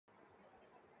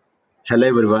Hello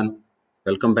everyone,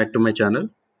 welcome back to my channel.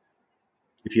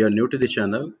 If you are new to the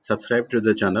channel, subscribe to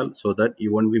the channel so that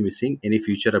you won't be missing any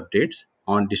future updates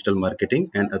on digital marketing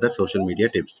and other social media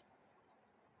tips.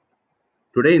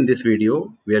 Today in this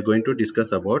video, we are going to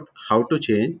discuss about how to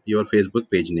change your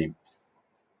Facebook page name.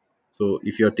 So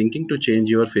if you are thinking to change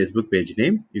your Facebook page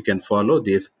name, you can follow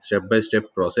this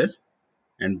step-by-step process,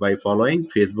 and by following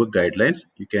Facebook guidelines,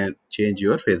 you can change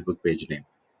your Facebook page name.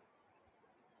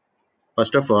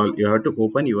 First of all, you have to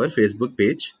open your Facebook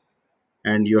page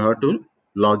and you have to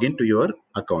log into your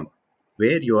account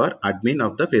where you are admin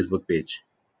of the Facebook page.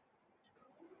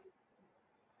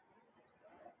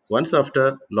 Once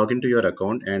after log into your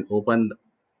account and open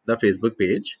the Facebook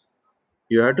page,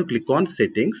 you have to click on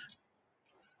settings.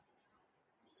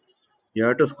 You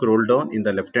have to scroll down in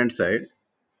the left hand side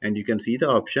and you can see the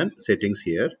option settings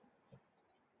here.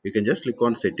 You can just click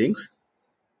on settings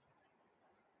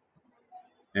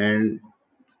and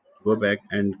go back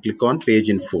and click on page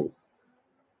info.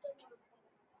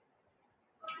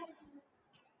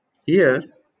 Here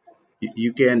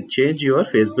you can change your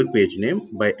Facebook page name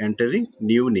by entering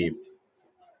new name.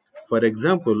 For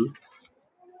example,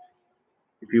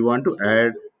 if you want to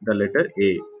add the letter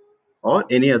A or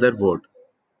any other word,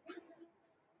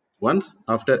 once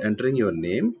after entering your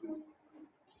name,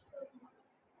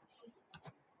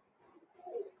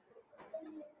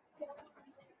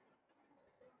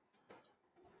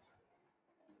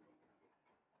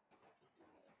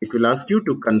 it will ask you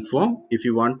to confirm if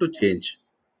you want to change,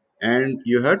 and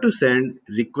you have to send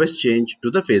request change to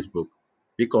the Facebook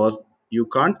because you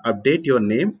can't update your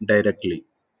name directly.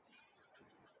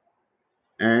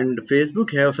 And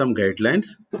Facebook have some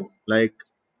guidelines like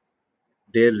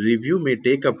their review may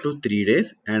take up to 3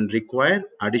 days and require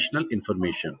additional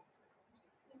information.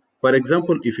 For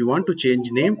example, if you want to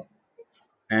change name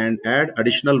and add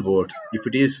additional words, if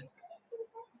it is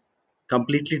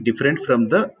completely different from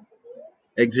the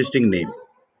existing name,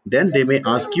 then they may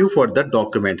ask you for the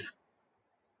documents.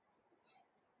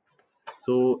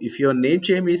 So if your name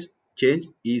change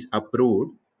is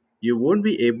approved, you won't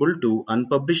be able to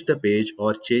unpublish the page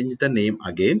or change the name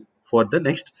again for the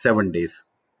next 7 days.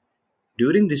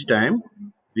 During this time,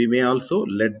 we may also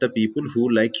let the people who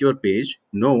like your page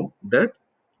know that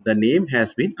the name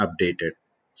has been updated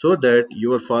so that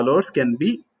your followers can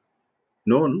be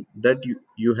known that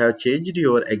you have changed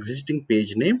your existing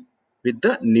page name with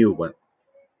the new one.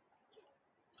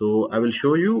 So I will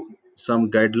show you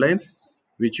some guidelines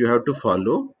which you have to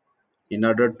follow in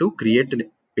order to create a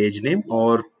page name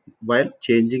or while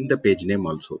changing the page name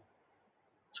also.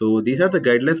 So these are the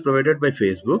guidelines provided by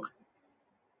Facebook.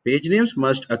 Page names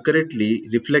must accurately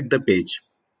reflect the page.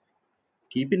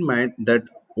 Keep in mind that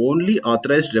only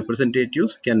authorized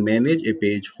representatives can manage a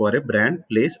page for a brand,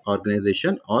 place,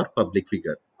 organization, or public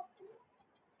figure.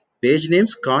 Page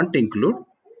names can't include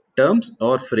terms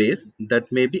or phrase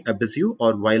that may be abusive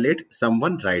or violate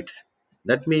someone's rights.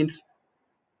 That means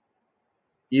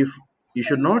if you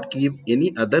should not keep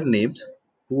any other names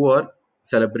who are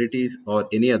celebrities or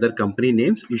any other company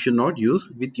names, you should not use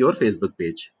with your Facebook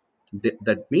page.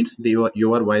 That means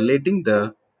you are violating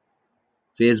the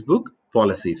Facebook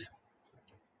policies.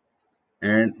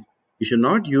 And you should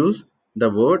not use the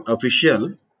word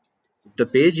official. The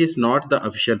page is not the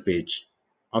official page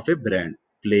of a brand,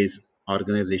 place,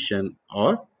 organization,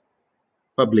 or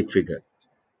public figure.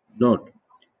 Note: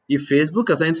 if Facebook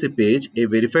assigns a page a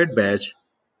verified badge,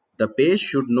 the page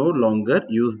should no longer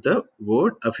use the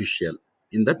word official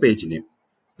in the page name.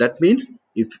 That means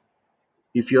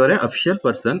if you are an official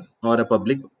person or a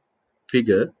public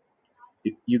figure,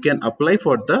 you can apply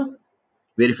for the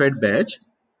verified badge.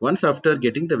 Once after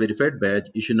getting the verified badge,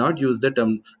 you should not use the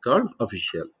terms called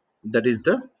official. That is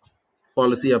the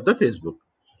policy of the Facebook.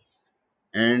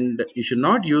 And you should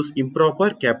not use improper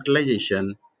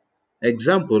capitalization.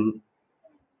 Example,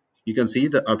 you can see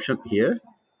the option here.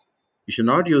 You should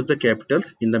not use the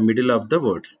capitals in the middle of the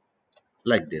words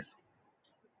like this.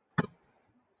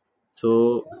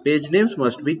 So page names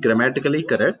must be grammatically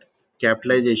correct,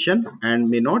 capitalization, and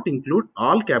may not include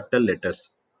all capital letters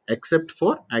except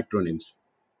for acronyms.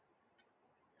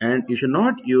 And you should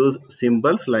not use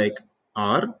symbols like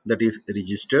R, that is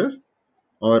register,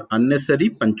 or unnecessary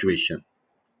punctuation.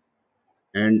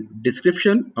 And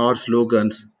description or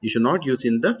slogans you should not use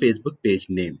in the Facebook page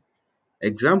name.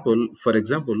 For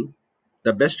example,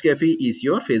 the best cafe is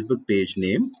your Facebook page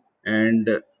name, and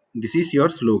this is your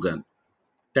slogan,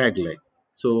 tagline.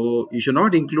 So you should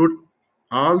not include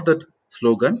all the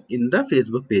slogan in the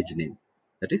Facebook page name.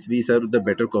 That is, we serve the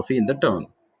better coffee in the town.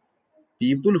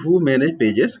 People who manage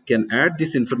pages can add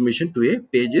this information to a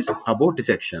page's about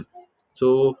section.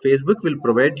 So Facebook will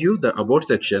provide you the about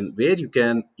section where you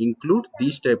can include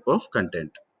these type of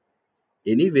content.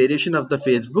 Any variation of the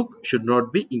Facebook should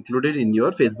not be included in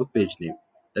your Facebook page name.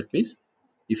 That means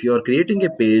if you are creating a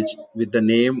page with the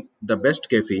name The Best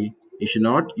Cafe, you should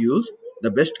not use The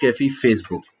Best Cafe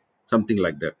Facebook, something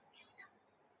like that.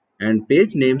 And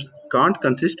page names can't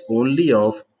consist only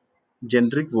of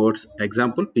generic words,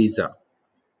 example pizza.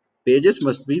 Pages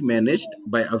must be managed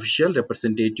by official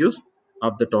representatives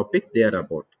of the topics they are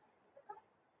about.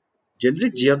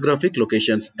 Generic geographic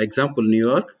locations, example New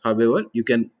York, however, you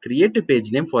can create a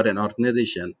page name for an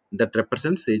organization that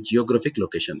represents a geographic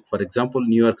location. For example,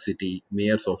 New York City,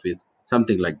 Mayor's Office,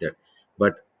 something like that.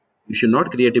 But you should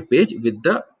not create a page with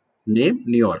the name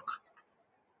New York.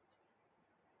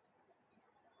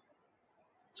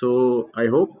 So I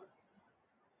hope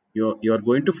you are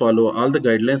going to follow all the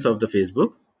guidelines of the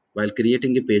Facebook while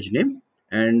creating a page name.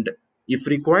 And if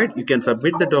required, you can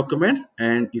submit the documents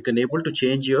and you can able to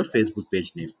change your Facebook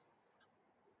page name.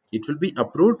 It will be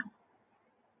approved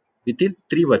within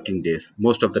 3 working days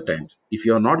most of the times. If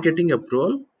you are not getting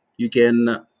approval, you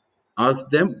can ask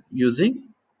them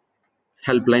using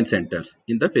helpline centers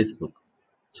in the Facebook.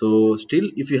 So still,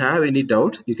 if you have any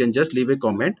doubts, you can just leave a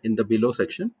comment in the below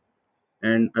section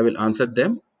and I will answer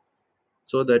them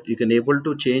so that you can able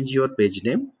to change your page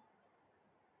name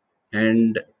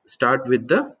and start with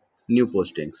the new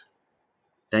postings.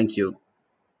 Thank you.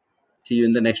 See you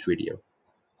in the next video.